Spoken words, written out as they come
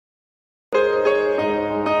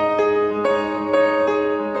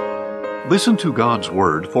Listen to God's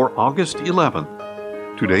Word for August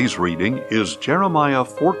 11th. Today's reading is Jeremiah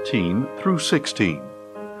 14 through 16.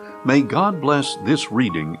 May God bless this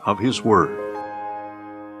reading of His Word.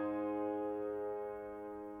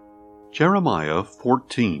 Jeremiah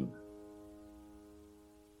 14.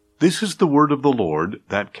 This is the word of the Lord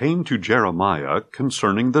that came to Jeremiah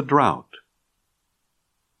concerning the drought.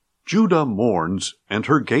 Judah mourns, and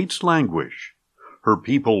her gates languish. Her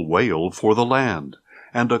people wail for the land,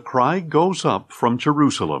 and a cry goes up from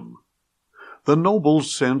Jerusalem. The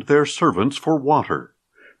nobles send their servants for water.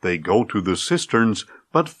 They go to the cisterns,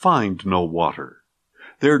 but find no water.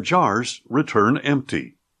 Their jars return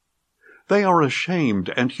empty. They are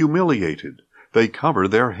ashamed and humiliated. They cover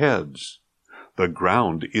their heads. The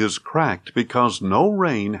ground is cracked because no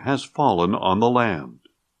rain has fallen on the land.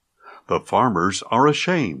 The farmers are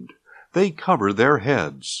ashamed. They cover their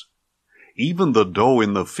heads. Even the doe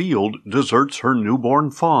in the field deserts her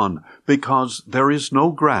newborn fawn because there is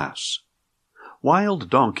no grass. Wild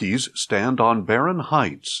donkeys stand on barren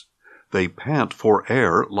heights. They pant for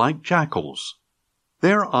air like jackals.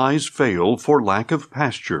 Their eyes fail for lack of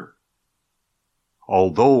pasture.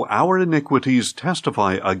 Although our iniquities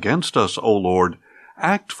testify against us, O Lord,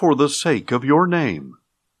 act for the sake of your name.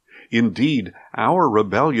 Indeed, our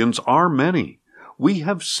rebellions are many. We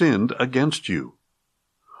have sinned against you.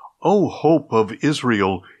 O hope of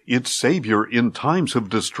Israel, its Savior in times of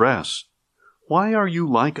distress, why are you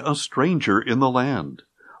like a stranger in the land,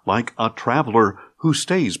 like a traveler who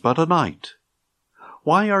stays but a night?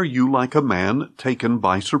 Why are you like a man taken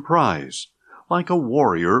by surprise, like a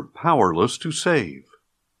warrior powerless to save?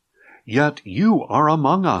 Yet you are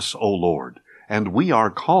among us, O Lord, and we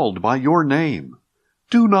are called by your name.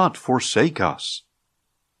 Do not forsake us.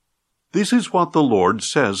 This is what the Lord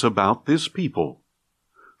says about this people.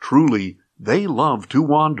 Truly, they love to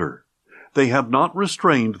wander. They have not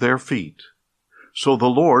restrained their feet. So the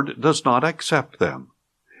Lord does not accept them.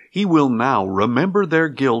 He will now remember their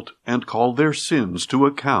guilt and call their sins to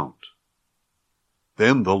account.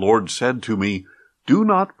 Then the Lord said to me, Do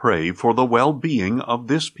not pray for the well-being of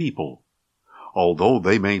this people. Although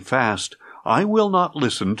they may fast, I will not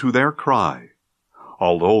listen to their cry.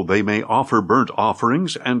 Although they may offer burnt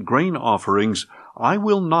offerings and grain offerings, I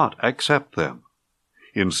will not accept them.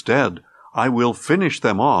 Instead, I will finish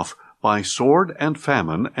them off by sword and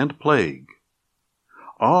famine and plague.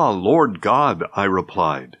 Ah, Lord God, I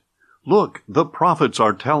replied, look, the prophets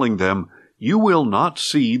are telling them, you will not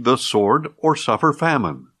see the sword or suffer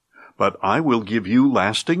famine, but I will give you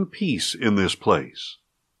lasting peace in this place.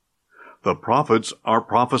 The prophets are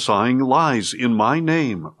prophesying lies in my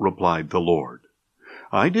name, replied the Lord.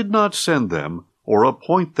 I did not send them, or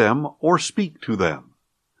appoint them, or speak to them.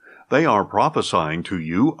 They are prophesying to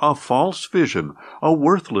you a false vision, a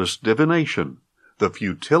worthless divination, the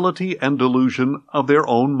futility and delusion of their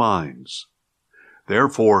own minds.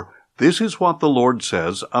 Therefore, this is what the Lord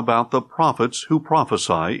says about the prophets who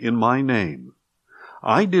prophesy in my name.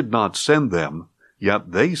 I did not send them,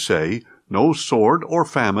 yet they say, no sword or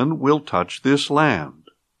famine will touch this land.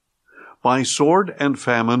 By sword and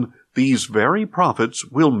famine, these very prophets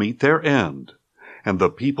will meet their end, and the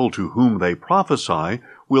people to whom they prophesy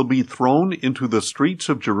will be thrown into the streets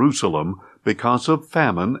of Jerusalem because of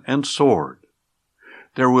famine and sword.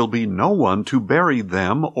 There will be no one to bury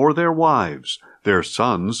them or their wives, their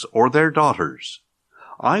sons or their daughters.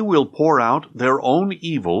 I will pour out their own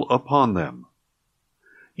evil upon them.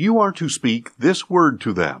 You are to speak this word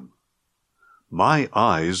to them. My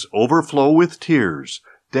eyes overflow with tears.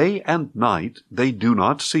 Day and night they do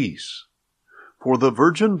not cease. For the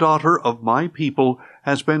virgin daughter of my people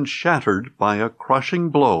has been shattered by a crushing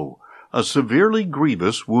blow, a severely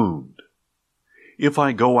grievous wound. If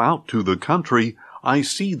I go out to the country, I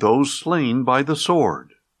see those slain by the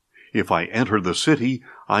sword. If I enter the city,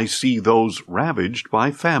 I see those ravaged by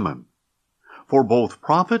famine. For both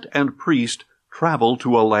prophet and priest travel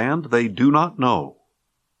to a land they do not know.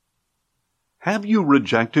 Have you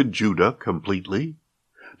rejected Judah completely?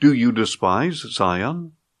 Do you despise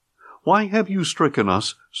Zion? Why have you stricken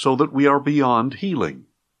us so that we are beyond healing?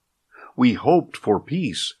 We hoped for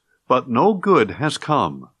peace, but no good has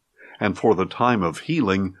come, and for the time of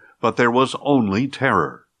healing, but there was only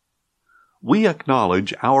terror. We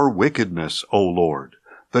acknowledge our wickedness, O Lord,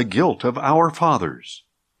 the guilt of our fathers.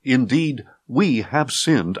 Indeed, we have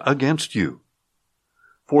sinned against you.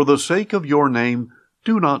 For the sake of your name,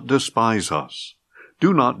 do not despise us.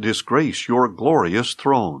 Do not disgrace your glorious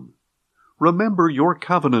throne. Remember your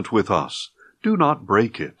covenant with us. Do not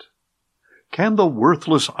break it. Can the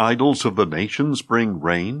worthless idols of the nations bring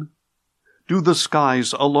rain? Do the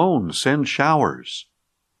skies alone send showers?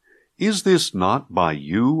 Is this not by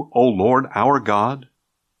you, O Lord our God?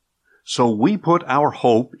 So we put our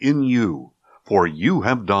hope in you, for you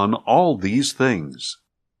have done all these things.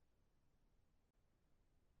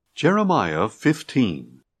 Jeremiah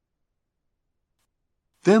 15.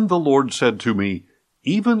 Then the Lord said to me,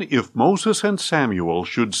 Even if Moses and Samuel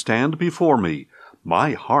should stand before me,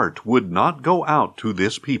 my heart would not go out to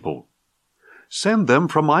this people. Send them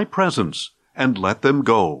from my presence, and let them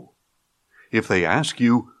go. If they ask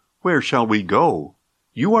you, Where shall we go?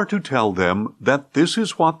 You are to tell them that this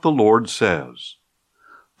is what the Lord says.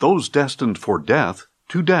 Those destined for death,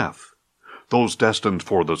 to death. Those destined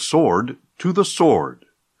for the sword, to the sword.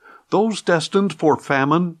 Those destined for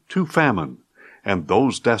famine, to famine. And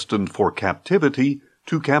those destined for captivity,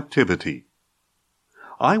 to captivity.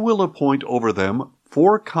 I will appoint over them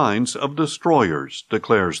 4 kinds of destroyers,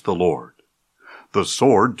 declares the Lord. The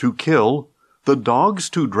sword to kill, the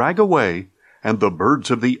dogs to drag away, and the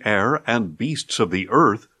birds of the air and beasts of the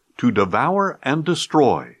earth to devour and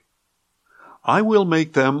destroy. I will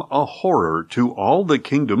make them a horror to all the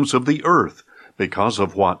kingdoms of the earth, because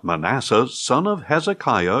of what Manasseh, son of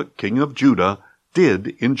Hezekiah, king of Judah,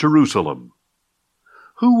 did in Jerusalem.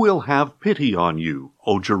 Who will have pity on you,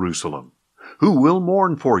 O Jerusalem? Who will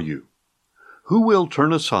mourn for you? Who will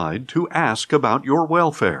turn aside to ask about your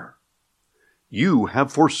welfare? You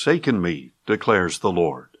have forsaken me, declares the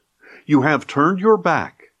Lord. You have turned your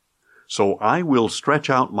back. So I will stretch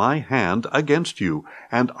out my hand against you,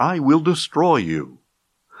 and I will destroy you.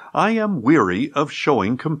 I am weary of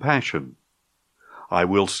showing compassion. I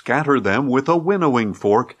will scatter them with a winnowing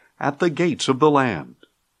fork at the gates of the land.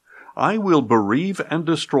 I will bereave and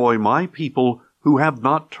destroy my people who have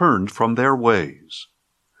not turned from their ways.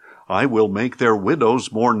 I will make their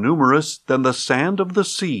widows more numerous than the sand of the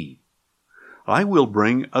sea. I will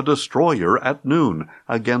bring a destroyer at noon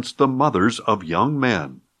against the mothers of young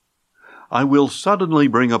men. I will suddenly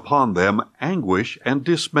bring upon them anguish and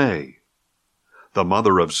dismay. The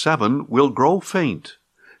mother of 7 will grow faint.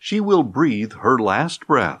 She will breathe her last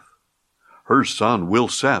breath. Her sun will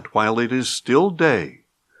set while it is still day.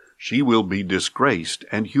 She will be disgraced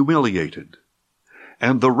and humiliated.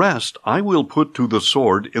 And the rest I will put to the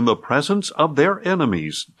sword in the presence of their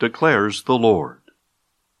enemies, declares the Lord.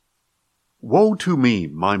 Woe to me,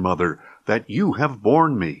 my mother, that you have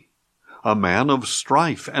borne me, a man of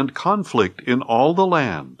strife and conflict in all the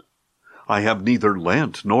land. I have neither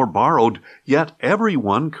lent nor borrowed, yet every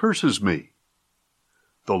one curses me.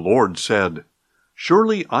 The Lord said,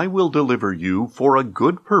 Surely I will deliver you for a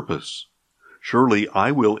good purpose. Surely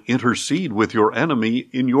I will intercede with your enemy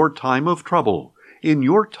in your time of trouble, in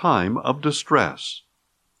your time of distress.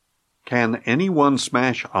 Can anyone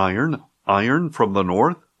smash iron from the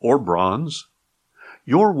north, or bronze?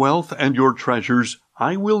 Your wealth and your treasures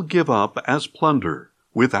I will give up as plunder,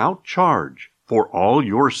 without charge, for all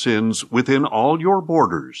your sins within all your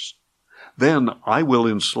borders. Then I will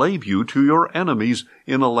enslave you to your enemies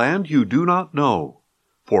in a land you do not know,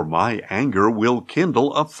 for my anger will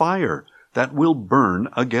kindle a fire that will burn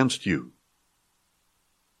against you.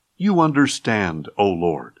 You understand, O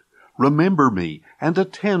Lord. Remember me and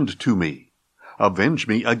attend to me. Avenge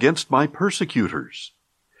me against my persecutors.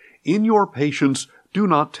 In your patience, do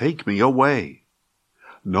not take me away.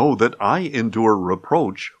 Know that I endure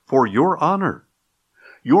reproach for your honor.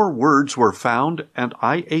 Your words were found, and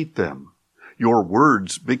I ate them. Your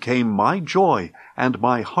words became my joy and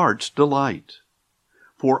my heart's delight.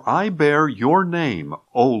 For I bear your name,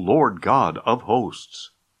 O Lord God of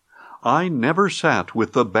hosts. I never sat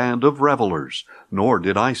with the band of revelers, nor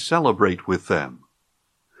did I celebrate with them.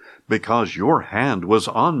 Because your hand was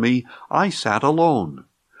on me, I sat alone,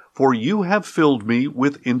 for you have filled me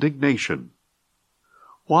with indignation.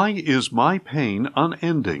 Why is my pain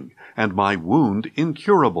unending, and my wound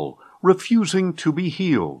incurable, refusing to be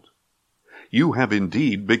healed? You have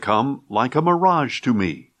indeed become like a mirage to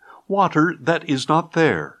me, water that is not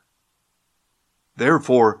there.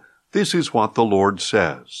 Therefore, this is what the Lord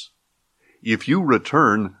says. If you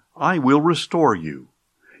return, I will restore you.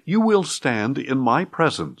 You will stand in my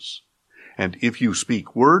presence. And if you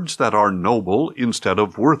speak words that are noble instead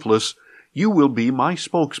of worthless, you will be my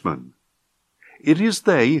spokesman. It is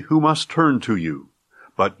they who must turn to you,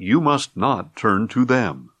 but you must not turn to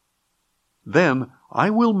them. Then I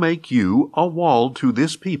will make you a wall to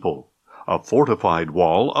this people, a fortified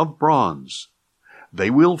wall of bronze. They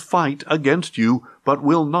will fight against you, but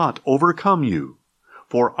will not overcome you.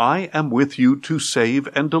 For I am with you to save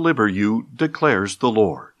and deliver you, declares the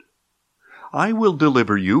Lord. I will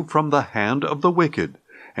deliver you from the hand of the wicked,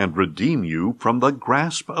 and redeem you from the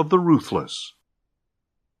grasp of the ruthless.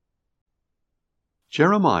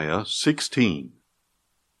 Jeremiah 16.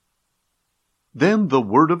 Then the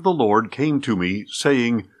word of the Lord came to me,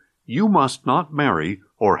 saying, You must not marry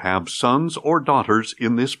or have sons or daughters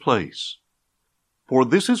in this place. For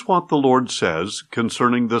this is what the Lord says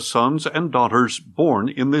concerning the sons and daughters born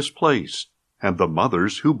in this place, and the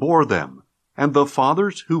mothers who bore them, and the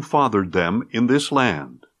fathers who fathered them in this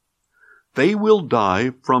land. They will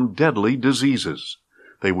die from deadly diseases.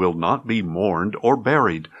 They will not be mourned or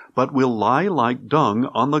buried, but will lie like dung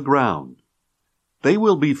on the ground. They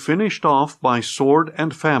will be finished off by sword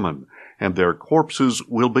and famine, and their corpses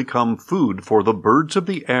will become food for the birds of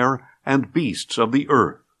the air and beasts of the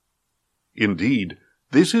earth. Indeed,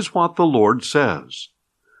 this is what the Lord says.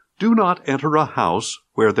 Do not enter a house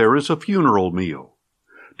where there is a funeral meal.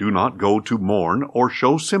 Do not go to mourn or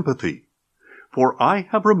show sympathy. For I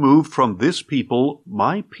have removed from this people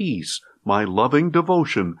my peace, my loving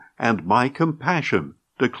devotion, and my compassion,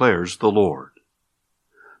 declares the Lord.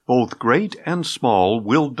 Both great and small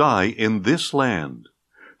will die in this land.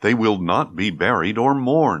 They will not be buried or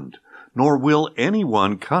mourned, nor will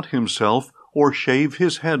anyone cut himself or shave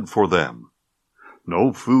his head for them.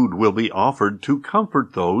 No food will be offered to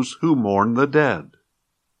comfort those who mourn the dead.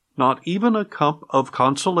 Not even a cup of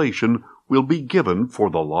consolation will be given for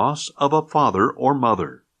the loss of a father or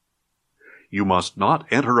mother. You must not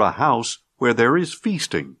enter a house where there is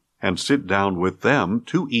feasting, and sit down with them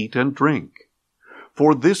to eat and drink.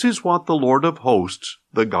 For this is what the Lord of hosts,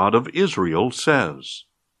 the God of Israel, says.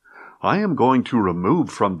 I am going to remove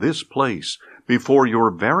from this place, before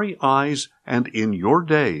your very eyes and in your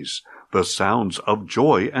days, the sounds of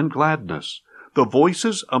joy and gladness, the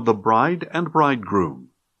voices of the bride and bridegroom.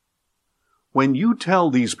 When you tell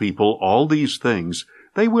these people all these things,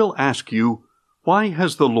 they will ask you, Why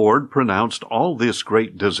has the Lord pronounced all this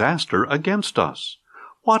great disaster against us?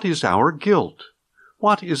 What is our guilt?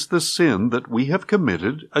 What is the sin that we have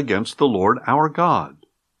committed against the Lord our God?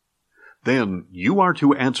 Then you are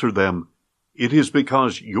to answer them, It is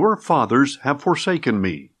because your fathers have forsaken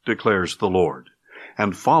me, declares the Lord,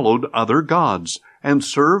 and followed other gods, and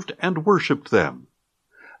served and worshipped them.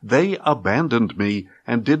 They abandoned me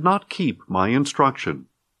and did not keep my instruction.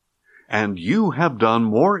 And you have done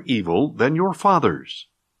more evil than your fathers.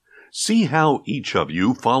 See how each of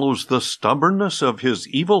you follows the stubbornness of his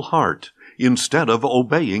evil heart, instead of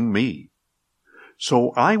obeying me.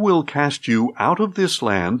 So I will cast you out of this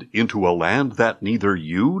land into a land that neither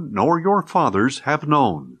you nor your fathers have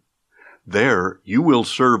known. There you will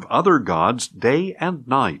serve other gods day and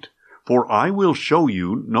night, for I will show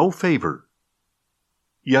you no favor.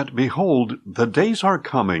 Yet behold, the days are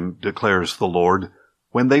coming, declares the Lord,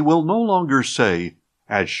 when they will no longer say,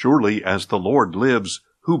 As surely as the Lord lives,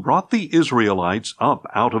 who brought the Israelites up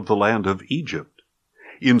out of the land of Egypt.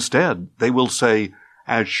 Instead, they will say,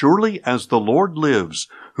 As surely as the Lord lives,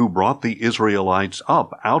 who brought the Israelites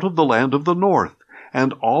up out of the land of the north,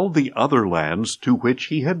 and all the other lands to which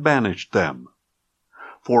he had banished them.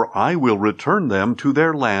 For I will return them to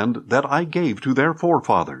their land that I gave to their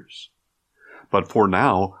forefathers. But for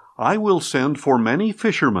now I will send for many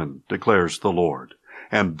fishermen, declares the Lord,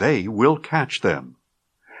 and they will catch them.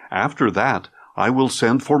 After that I will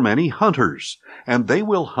send for many hunters, and they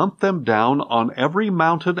will hunt them down on every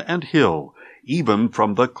mountain and hill, even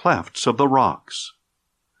from the clefts of the rocks.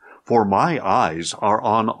 For my eyes are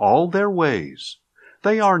on all their ways.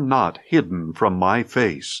 They are not hidden from my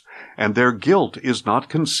face, and their guilt is not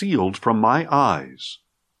concealed from my eyes.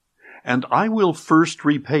 And I will first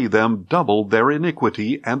repay them double their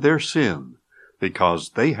iniquity and their sin, because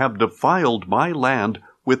they have defiled my land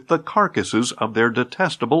with the carcasses of their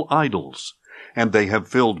detestable idols, and they have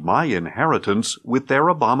filled my inheritance with their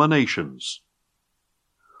abominations.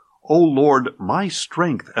 O Lord, my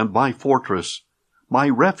strength and my fortress, my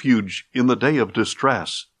refuge in the day of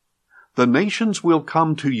distress, the nations will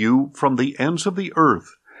come to you from the ends of the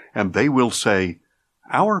earth, and they will say,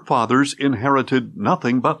 Our fathers inherited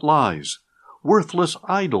nothing but lies, worthless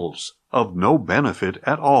idols, of no benefit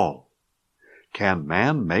at all. Can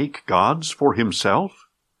man make gods for himself?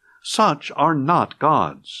 Such are not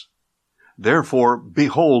gods. Therefore,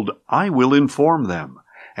 behold, I will inform them,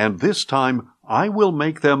 and this time I will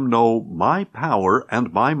make them know my power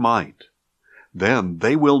and my might. Then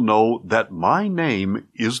they will know that my name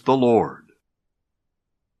is the Lord.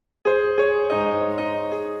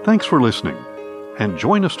 Thanks for listening, and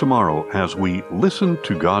join us tomorrow as we listen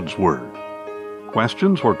to God's Word.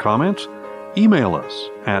 Questions or comments? Email us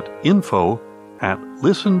at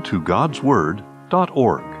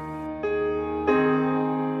info@listentogodsword.org.